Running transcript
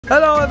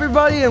Hello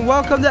everybody and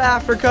welcome to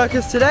Africa,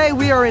 because today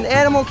we are in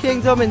Animal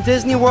Kingdom in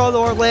Disney World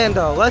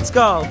Orlando. Let's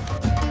go.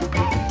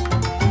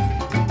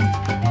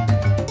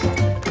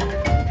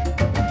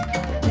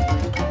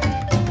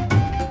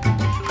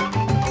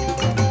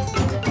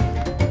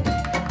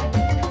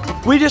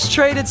 We just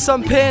traded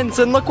some pins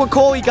and look what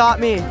Coley got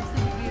me.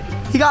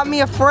 He got me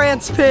a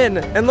France pin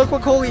and look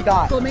what Coley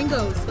got.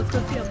 Flamingos, let's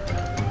go see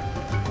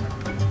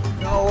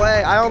them. No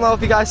way, I don't know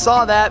if you guys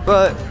saw that,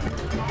 but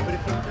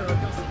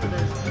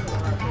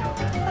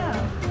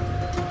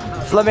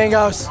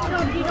flamingos.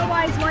 No, do you know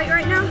why it's white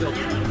right now?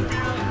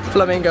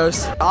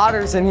 Flamingos.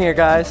 Otters in here,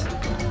 guys.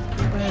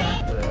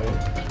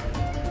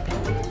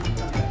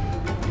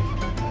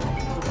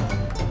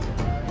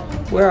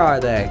 Where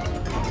are they?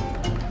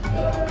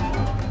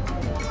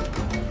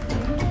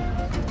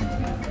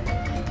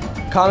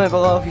 Comment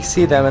below if you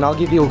see them and I'll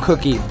give you a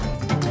cookie.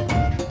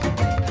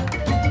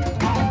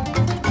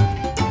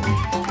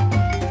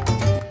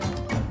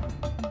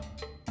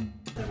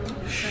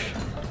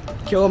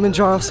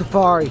 Kilimanjaro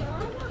Safari.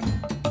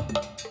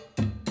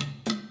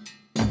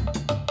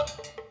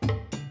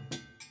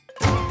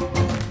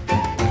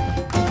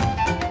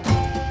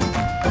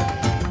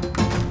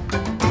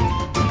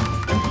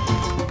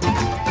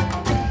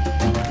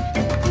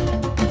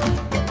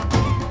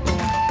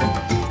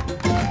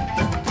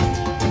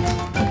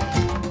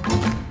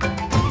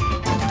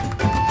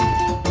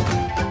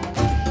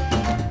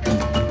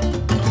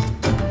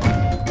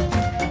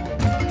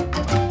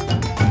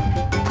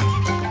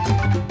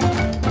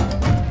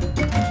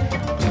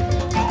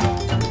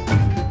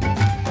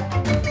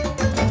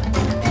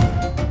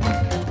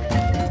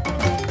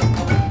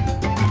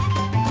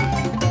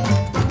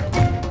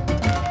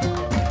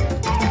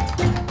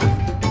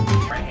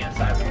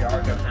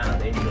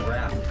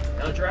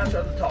 Giraffes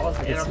are the tallest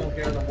animal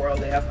here in the world.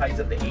 They have heights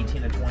up to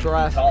 18 to 20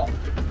 Giraffe. feet tall.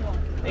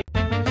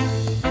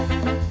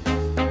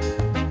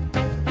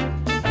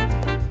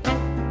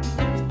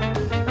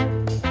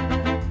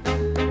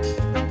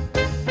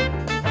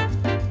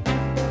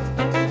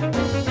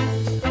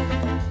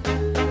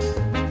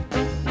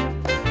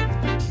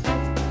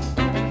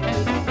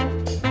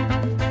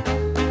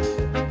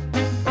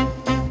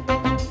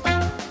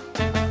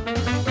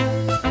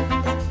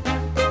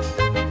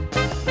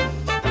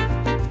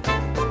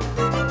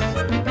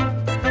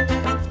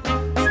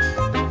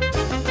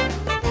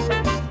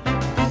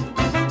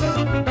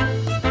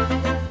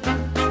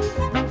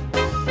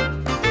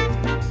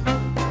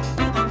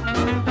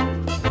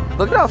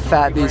 Look at how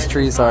fat these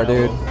trees are,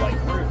 dude.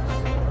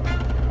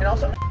 And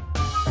also,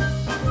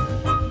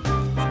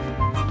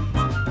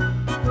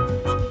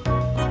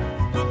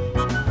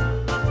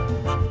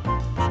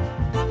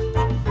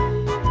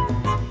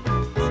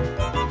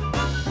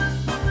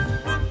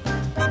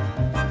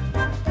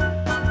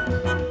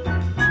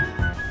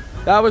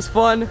 That was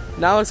fun.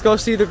 Now let's go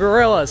see the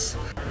gorillas.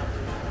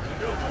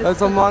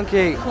 There's a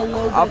monkey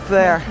up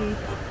there.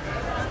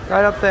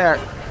 Right up there.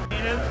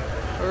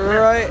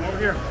 Right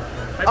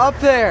up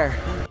there.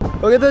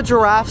 Look at the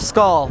giraffe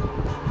skull.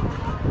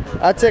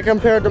 That's it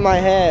compared to my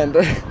hand.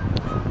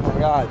 Oh my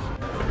gosh.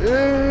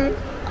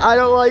 I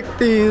don't like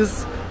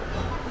these.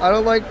 I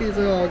don't like these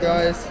at all,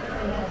 guys.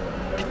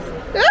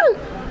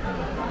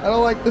 I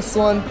don't like this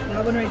one.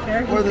 That one right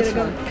there. Or this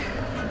one.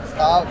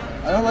 Stop.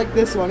 I don't like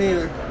this one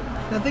either.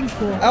 Nothing's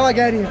cool. I don't like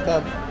any of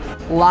them.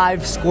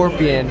 Live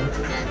scorpion.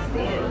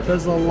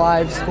 There's a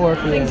live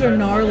scorpion. Things are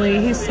gnarly.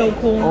 He's so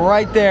cool.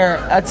 Right there.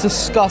 That's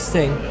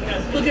disgusting.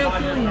 Look how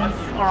cool he is.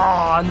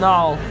 Oh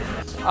no.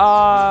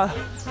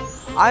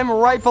 I'm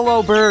right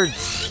below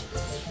birds.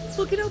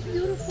 Look at how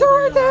beautiful They're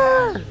right they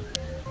are. there.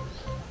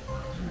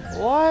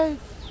 What?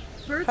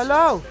 Birds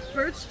Hello.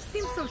 Birds just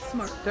seem so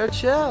smart. They're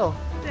chill.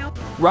 They all-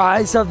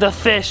 Rise of the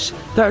fish.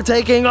 They're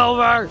taking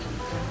over.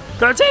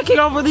 They're taking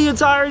over the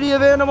entirety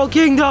of Animal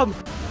Kingdom.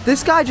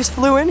 This guy just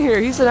flew in here.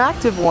 He's an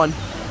active one.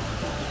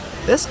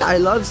 This guy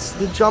loves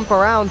to jump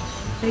around.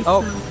 They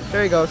Oh, smell.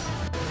 there he goes.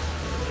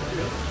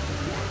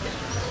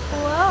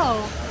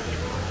 Whoa.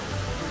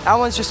 That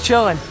one's just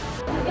chilling.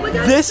 Oh my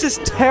God. This is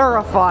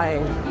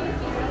terrifying.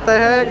 The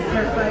heck?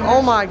 Terrifying.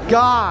 Oh my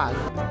God.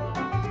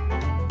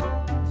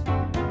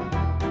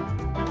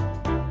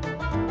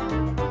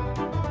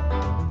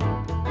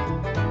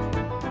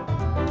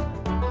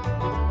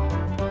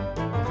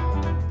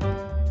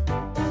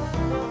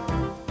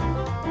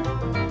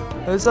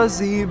 There's a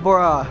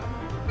zebra.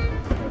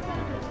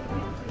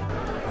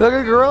 Look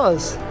at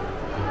gorillas.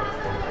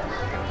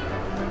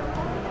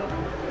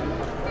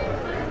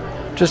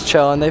 Just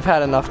chilling. They've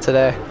had enough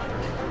today.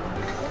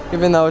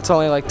 Even though it's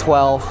only like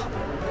 12.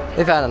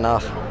 They've had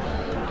enough.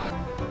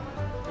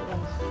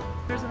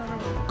 There's another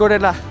one.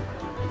 Gorilla.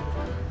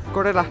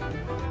 Gorilla.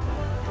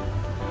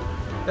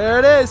 There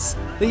it is.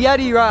 The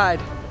Yeti ride.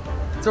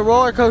 It's a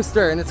roller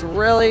coaster and it's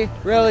really,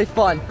 really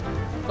fun.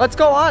 Let's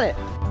go on it.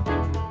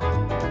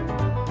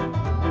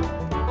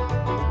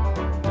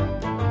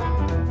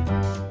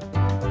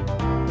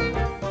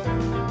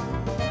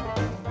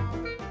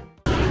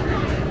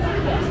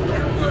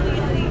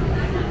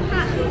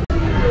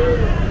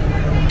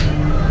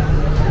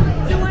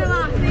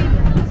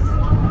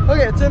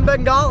 It's in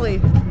Bengali.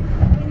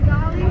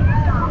 Bengali?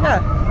 Yeah.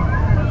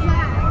 What's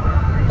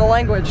that? The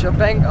language of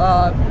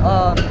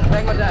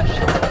Bangladesh.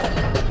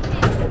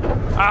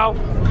 Ow.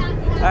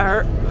 That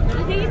hurt. I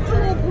think it's the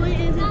whole point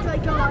is it's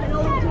like an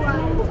old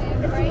one.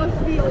 It's supposed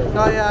to be old.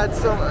 No, yeah,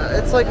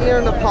 it's like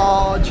near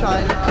Nepal,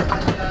 China,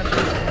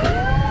 Bangladesh.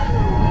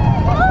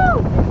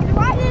 Woo! The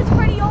ride is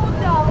pretty old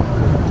though.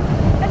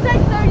 It's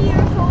like 30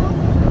 years old.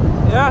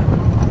 Yeah.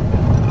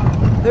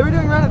 They were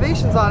doing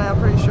renovations on it, I'm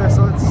pretty sure,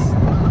 so it's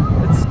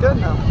good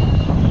now.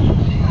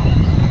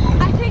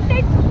 I think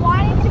they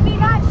want it to be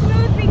not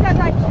smooth because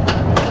I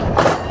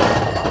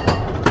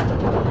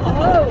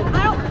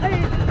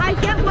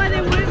get why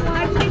they wouldn't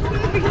want it to be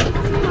smooth because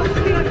it's supposed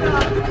to be like a...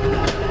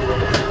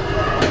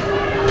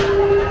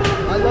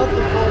 I love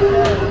the 4K.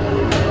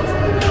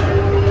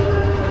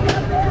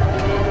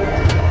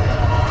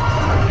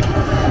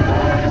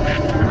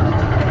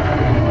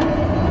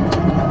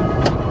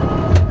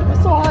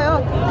 It's so high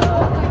up.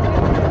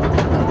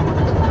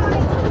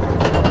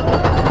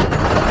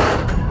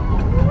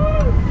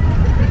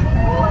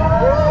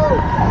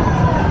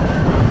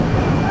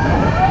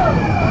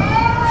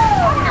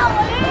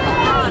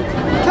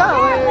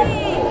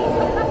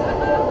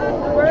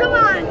 Come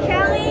on,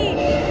 Kelly!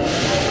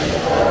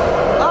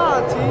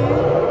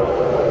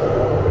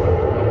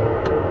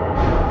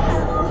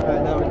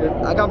 Alright, now we're good.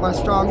 I got my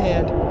strong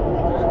hand.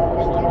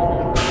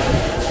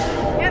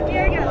 Yep,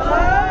 here we go. Here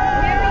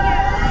we go.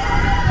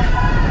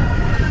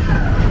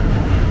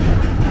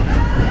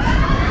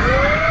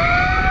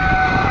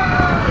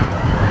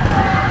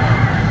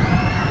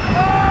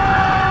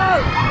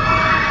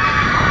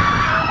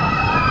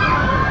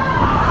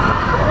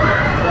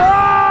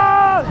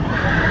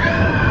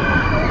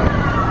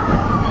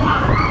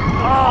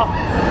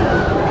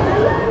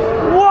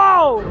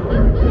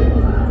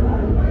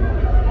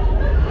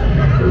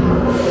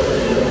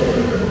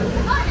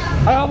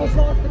 I almost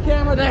lost the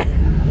camera there.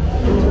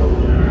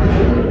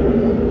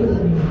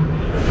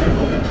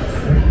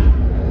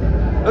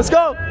 Let's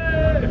go.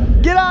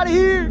 Get out of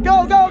here.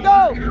 Go, go,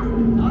 go.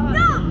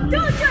 No,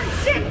 don't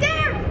just sit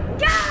there.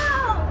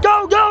 Go!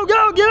 Go, go,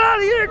 go. Get out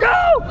of here. Go.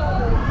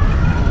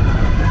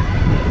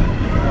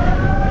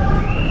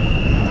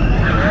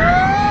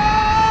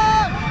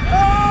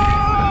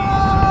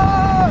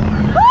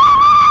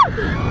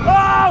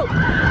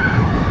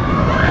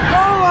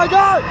 Oh my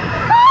God.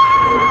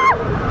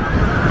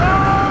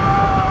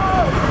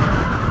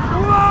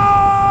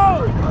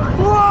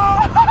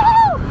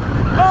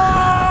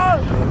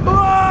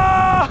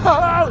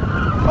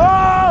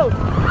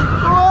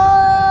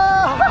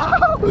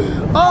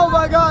 Oh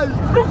my God!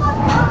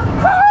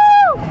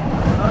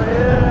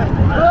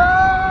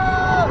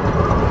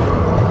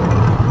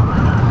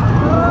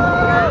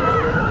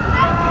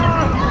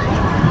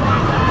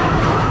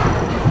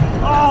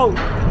 Oh!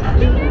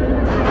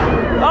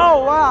 Oh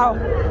wow!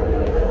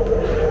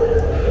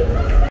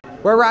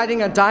 We're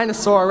riding a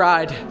dinosaur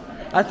ride.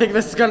 I think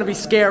this is gonna be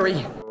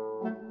scary.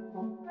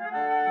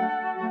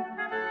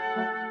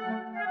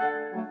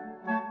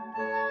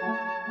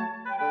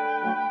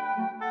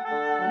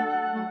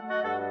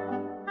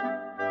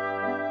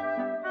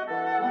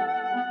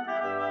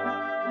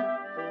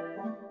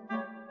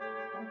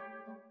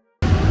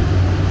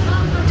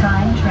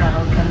 Time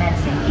travel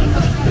commencing in 2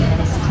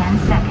 minutes 10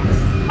 seconds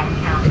and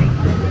counting.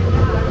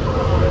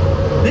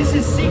 This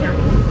is Seeker.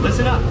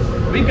 Listen up.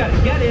 We've got to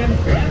get in,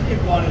 and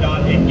get wanted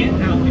on, and get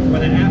out before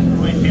that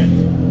asteroid hits.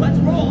 Let's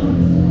roll.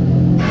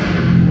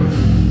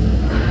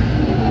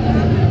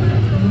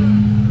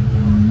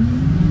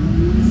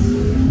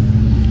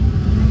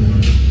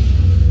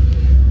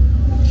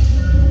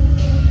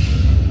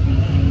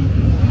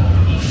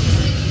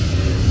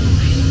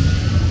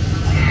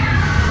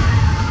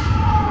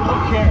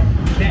 Okay,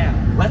 now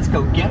let's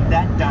go get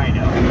that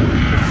dino.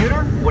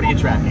 Computer, what are you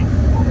tracking?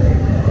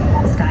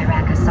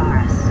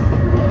 Styracosaurus.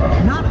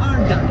 Not our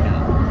dino.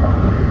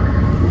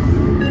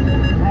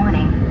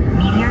 Warning,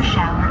 meteor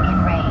shower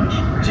in range.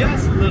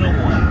 Just little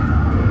one.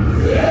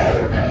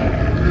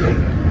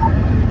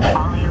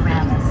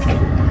 Oleoramus.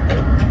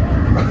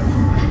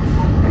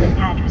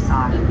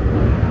 Hadrosaur.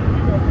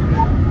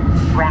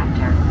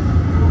 Raptor.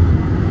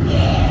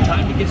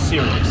 Time to get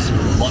serious.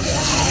 Look,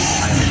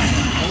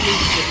 only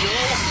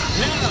signal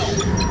now.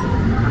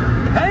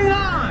 Hang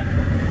on!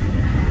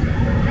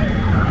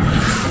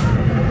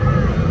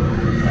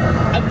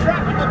 I'm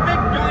tracking a big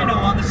dino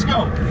on the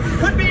scope.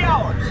 Could be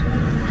ours.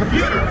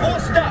 Computer, full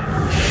stop.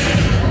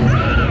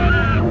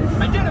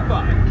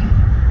 Identify.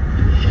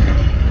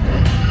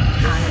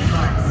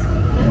 Carnotaurus.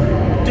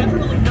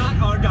 Definitely not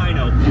our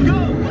dino. Go,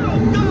 go,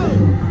 go!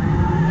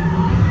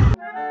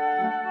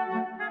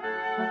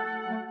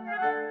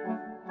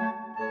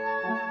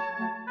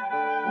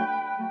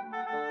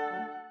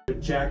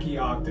 Jackie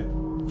Ogden.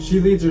 She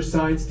leads our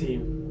science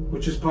team,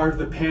 which is part of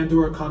the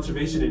Pandora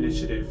Conservation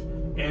Initiative,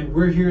 and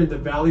we're here in the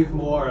Valley of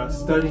Moara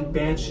studying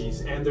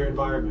banshees and their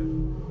environment.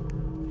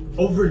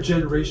 Over a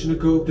generation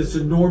ago, this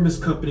enormous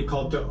company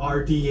called the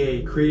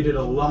RDA created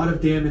a lot of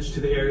damage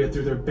to the area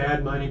through their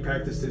bad mining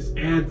practices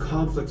and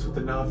conflicts with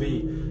the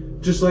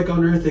Na'vi. Just like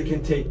on Earth, it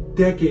can take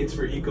decades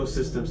for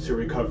ecosystems to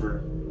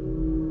recover.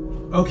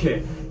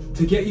 Okay,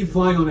 to get you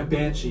flying on a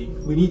Banshee,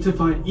 we need to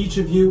find each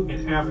of you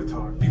an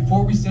avatar.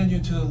 Before we send you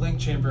to the link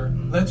chamber,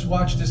 let's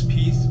watch this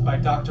piece by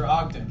Dr.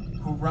 Ogden,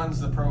 who runs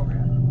the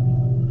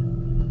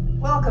program.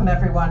 Welcome,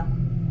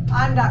 everyone.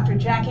 I'm Dr.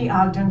 Jackie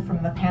Ogden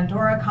from the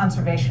Pandora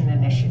Conservation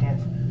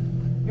Initiative.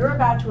 You're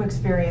about to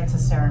experience a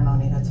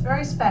ceremony that's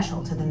very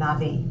special to the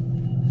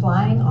Na'vi,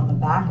 flying on the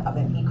back of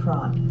an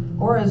Ikran,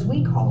 or as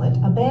we call it,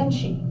 a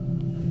Banshee.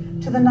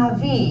 To the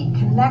Na'vi,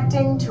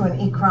 connecting to an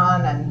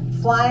Ikran and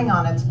flying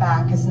on its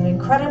back is an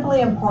incredibly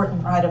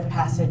important rite of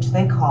passage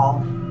they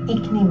call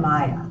Ikni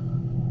Maya.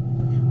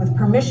 With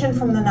permission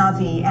from the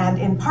Na'vi and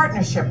in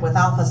partnership with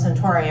Alpha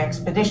Centauri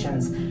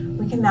Expeditions,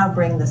 we can now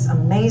bring this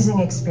amazing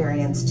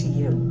experience to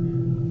you.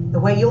 The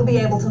way you'll be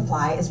able to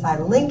fly is by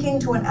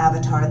linking to an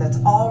avatar that's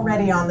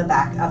already on the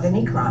back of an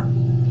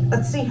Ikran.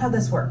 Let's see how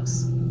this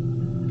works.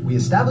 We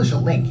establish a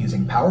link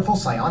using powerful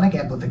psionic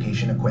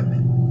amplification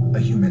equipment. A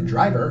human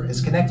driver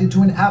is connected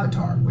to an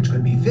avatar, which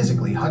could be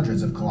physically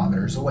hundreds of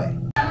kilometers away.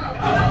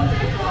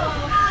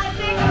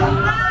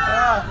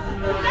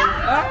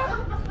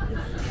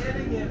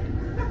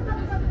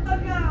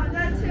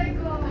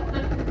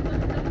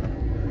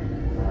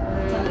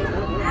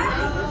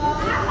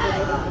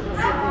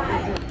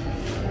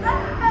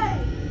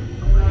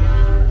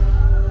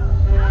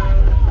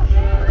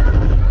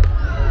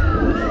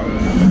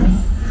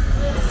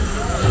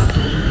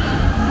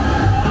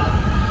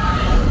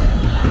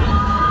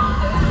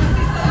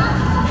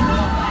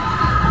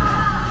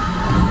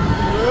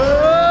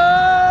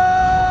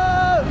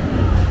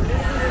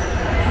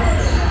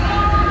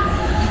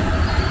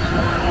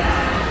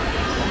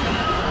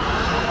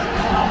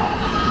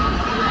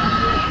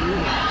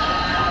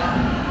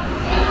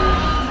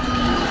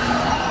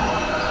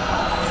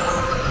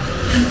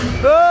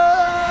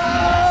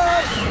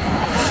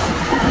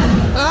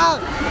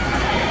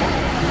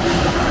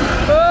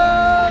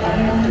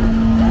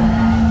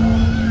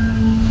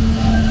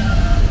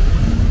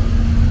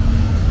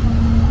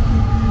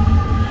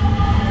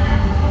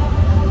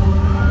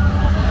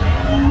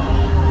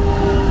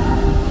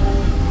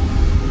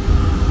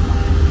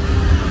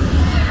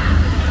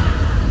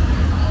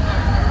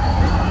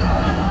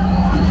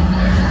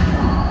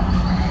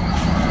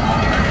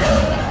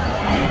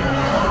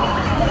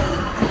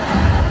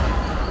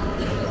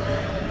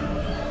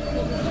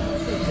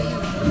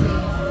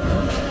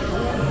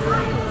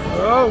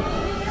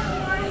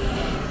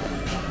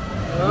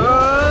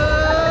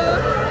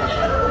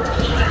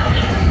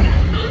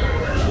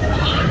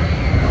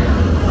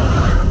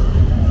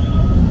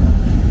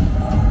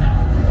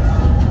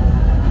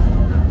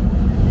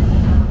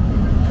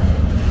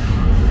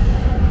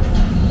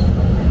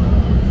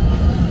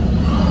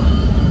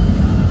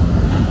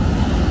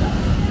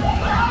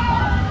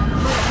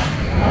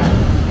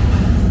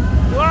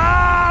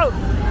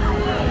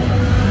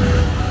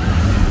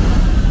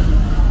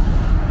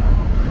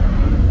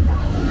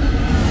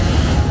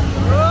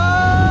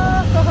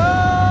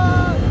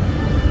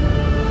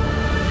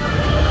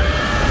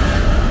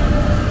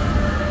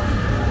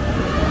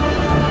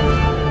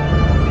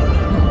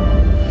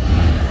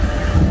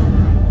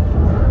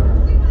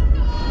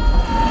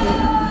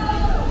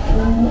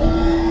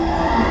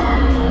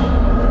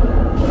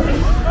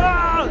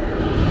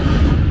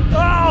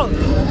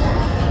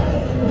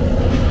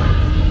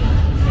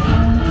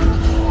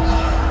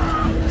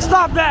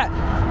 Stop that!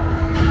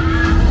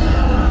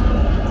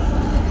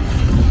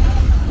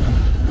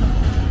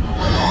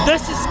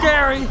 This is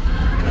scary.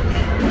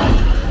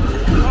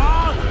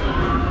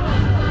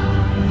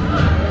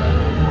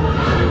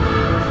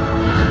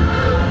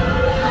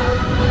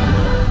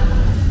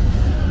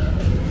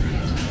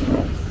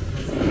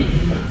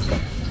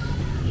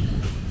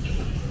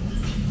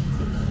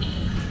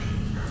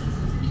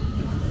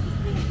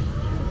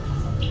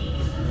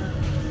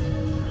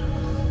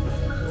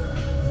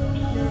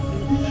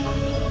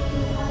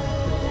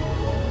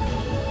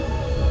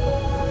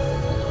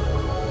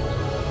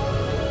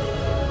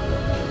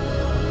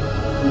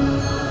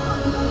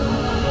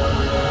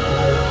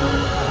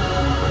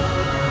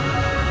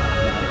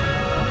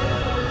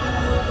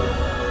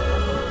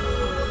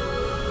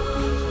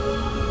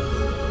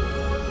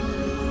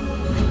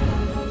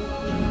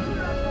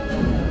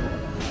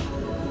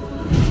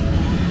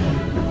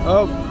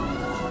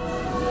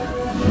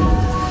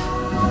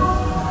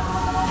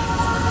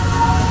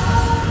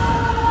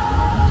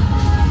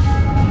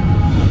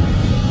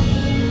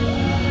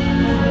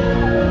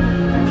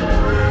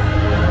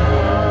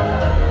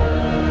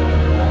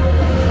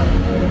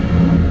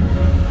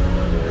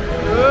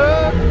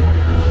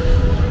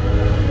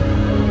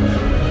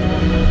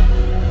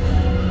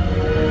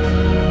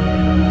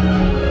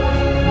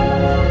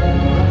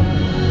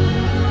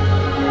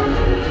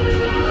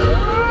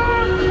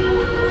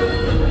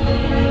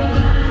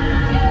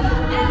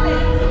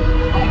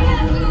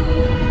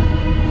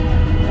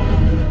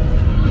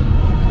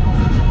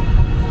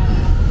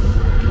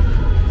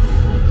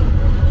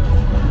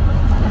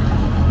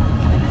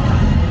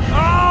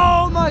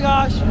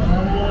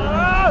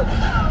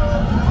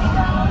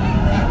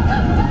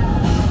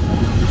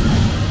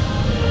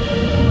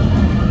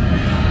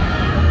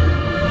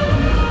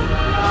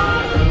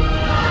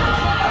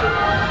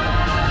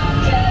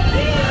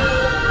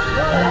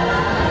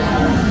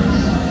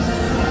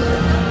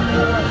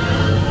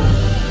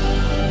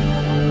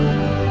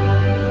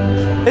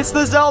 It's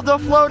the Zelda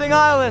floating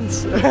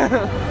islands.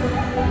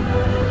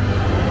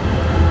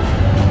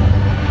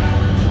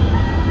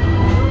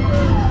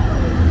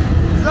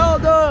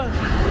 Zelda!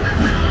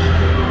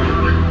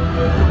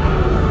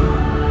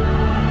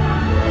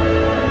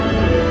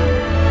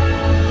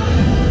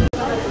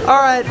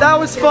 Alright, that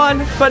was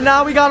fun, but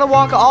now we gotta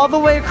walk all the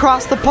way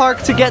across the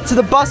park to get to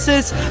the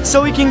buses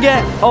so we can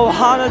get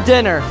Ohana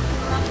dinner.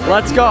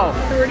 Let's go.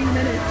 30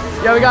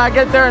 minutes. Yeah, we gotta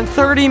get there in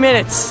 30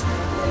 minutes.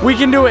 We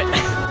can do it.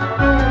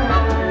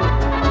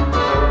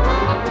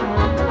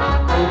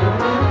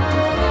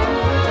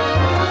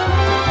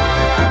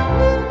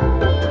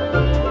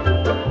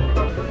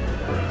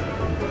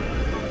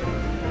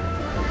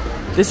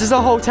 This is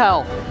a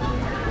hotel.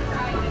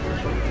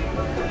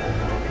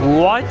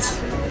 What?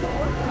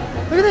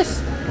 Look at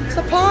this. It's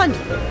a pond.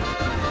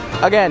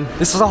 Again,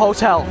 this is a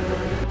hotel.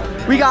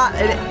 We got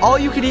an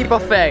all-you-can-eat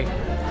buffet.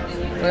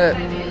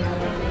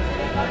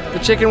 The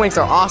chicken wings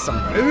are awesome.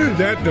 Isn't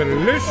that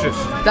delicious?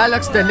 That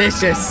looks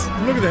delicious.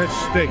 Look at that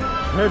steak.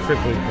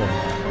 Perfectly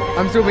cooked.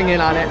 I'm zooming in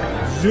on it.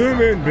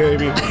 Zoom in,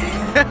 baby.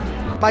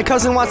 My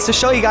cousin wants to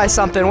show you guys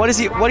something. What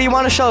do you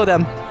want to show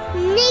them?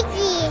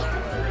 Nikki.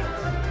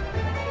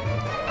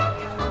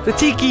 The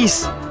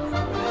tikis.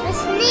 The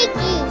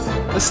sneakies.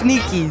 The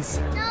sneakies.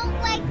 Don't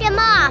wake them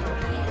up.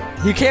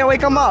 You can't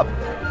wake them up.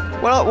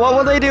 What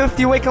will they do if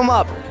you wake them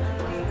up?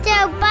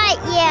 They'll bite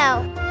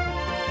you.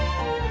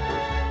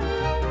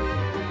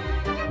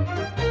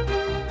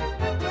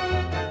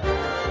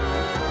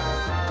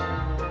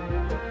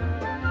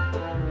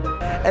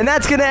 And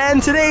that's gonna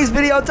end today's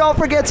video. Don't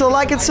forget to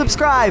like and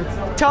subscribe.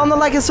 Tell them to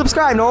like and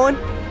subscribe, Nolan.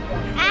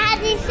 I have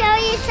to show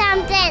you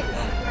something.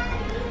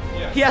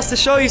 He has to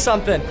show you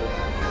something.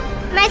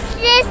 My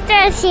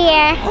sister's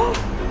here.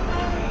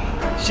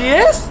 She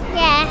is?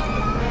 Yeah.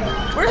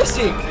 Where is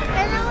she?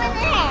 There's over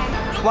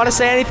there. Want to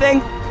say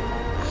anything?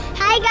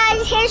 Hi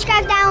guys, hit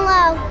subscribe down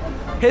low.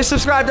 Hit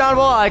subscribe down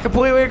below. I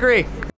completely agree.